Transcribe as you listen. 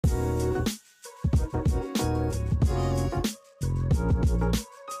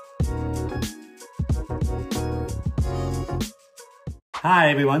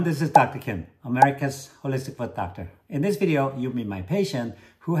Hi everyone, this is Dr. Kim, America's Holistic Foot Doctor. In this video, you'll meet my patient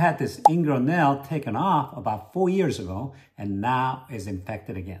who had this ingrown nail taken off about 4 years ago and now is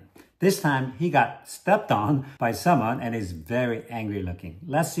infected again. This time, he got stepped on by someone and is very angry looking.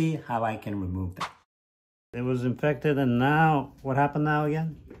 Let's see how I can remove that. It was infected and now, what happened now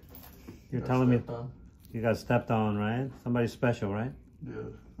again? You're telling me you got stepped on, right? Somebody special, right?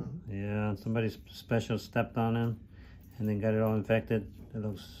 Yeah. Yeah, somebody special stepped on him and then got it all infected. It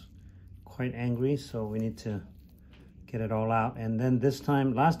looks quite angry, so we need to get it all out. And then this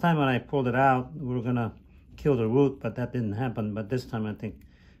time, last time when I pulled it out, we were gonna kill the root, but that didn't happen. But this time I think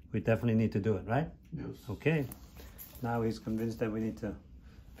we definitely need to do it, right? Yes. Okay. Now he's convinced that we need to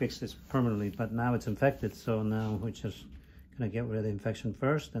fix this permanently, but now it's infected, so now we're just gonna get rid of the infection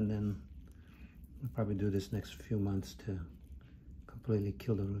first, and then we'll probably do this next few months to completely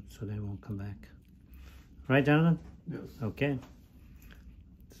kill the root so they won't come back. Right, Jonathan? Yes. Okay.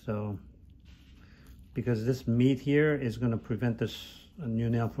 So, because this meat here is going to prevent this new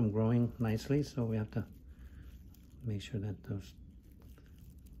nail from growing nicely, so we have to make sure that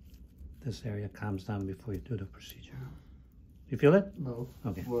this area calms down before you do the procedure. You feel it? No.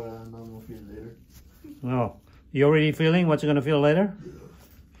 Okay. Well, I'm gonna feel it later. Oh, you already feeling what you're going to feel later? Yeah.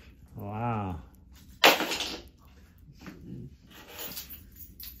 Wow.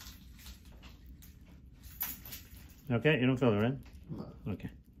 Okay, you don't feel it, right? No. Okay.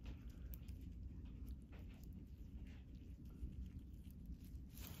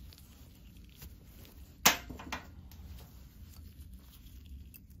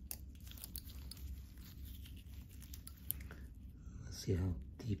 Let's see how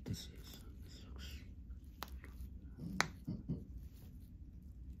deep this is. This looks...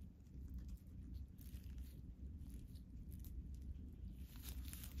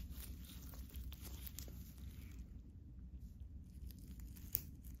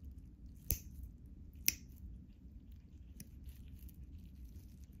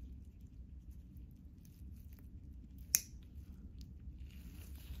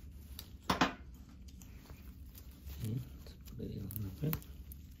 Let's put it in a little bit.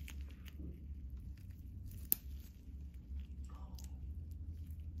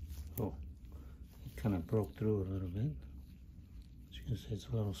 Oh, it kind of broke through a little bit. As you can see, it's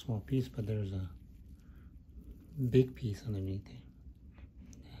a little small piece, but there's a big piece underneath it.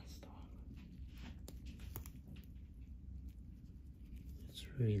 That's the one. It's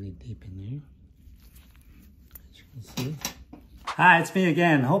really deep in there, as you can see. Hi, it's me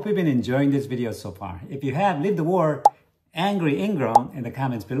again. Hope you've been enjoying this video so far. If you have, leave the word angry ingrown in the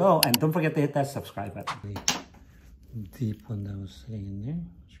comments below, and don't forget to hit that subscribe button. The deep one that was sitting in there,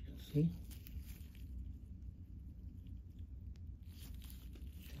 as you can see.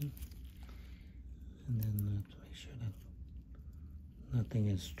 Okay. And then to make sure that nothing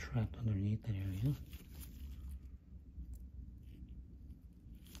is trapped underneath that area.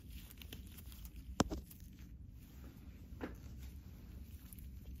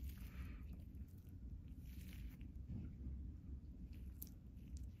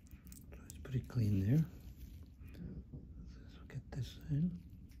 Pretty clean there. Let's get this in.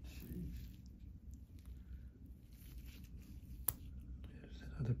 There's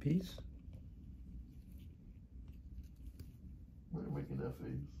that other piece. Why are you making that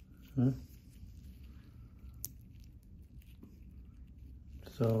face? Hmm?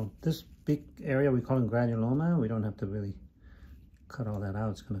 So this big area we call it granuloma. We don't have to really cut all that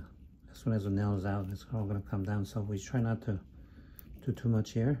out. It's gonna, as soon as the nail is out, it's all gonna come down. So we try not to do too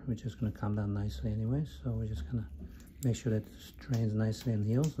much here. We're just going to calm down nicely anyway, so we're just going to make sure that it drains nicely and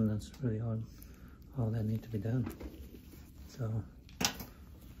heals, and that's really all that needs to be done. So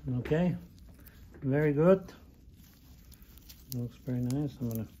okay, very good, looks very nice. I'm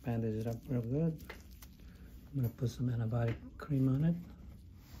going to bandage it up real good. I'm going to put some antibiotic cream on it.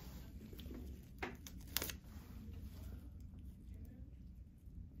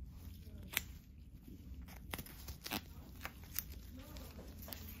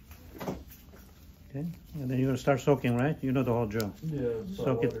 Okay, and then you're going to start soaking, right? You know the whole drill. Yeah,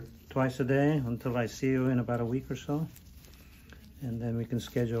 soak it twice a day until I see you in about a week or so. And then we can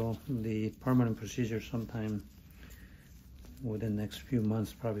schedule the permanent procedure sometime within the next few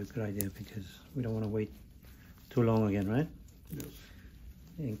months. Probably a good idea, because we don't want to wait too long again, right? Yes.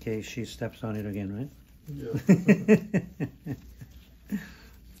 In case she steps on it again, right? Yeah.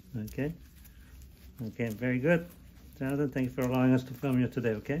 Okay. Okay, very good. Jonathan, thank you for allowing us to film you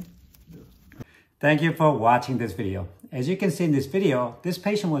today, okay? Yeah. Thank you for watching this video. As you can see in this video, this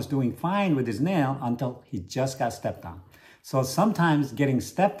patient was doing fine with his nail until he just got stepped on. So sometimes getting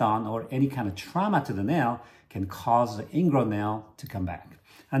stepped on or any kind of trauma to the nail can cause the ingrown nail to come back.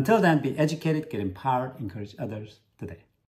 Until then, be educated, get empowered, encourage others today.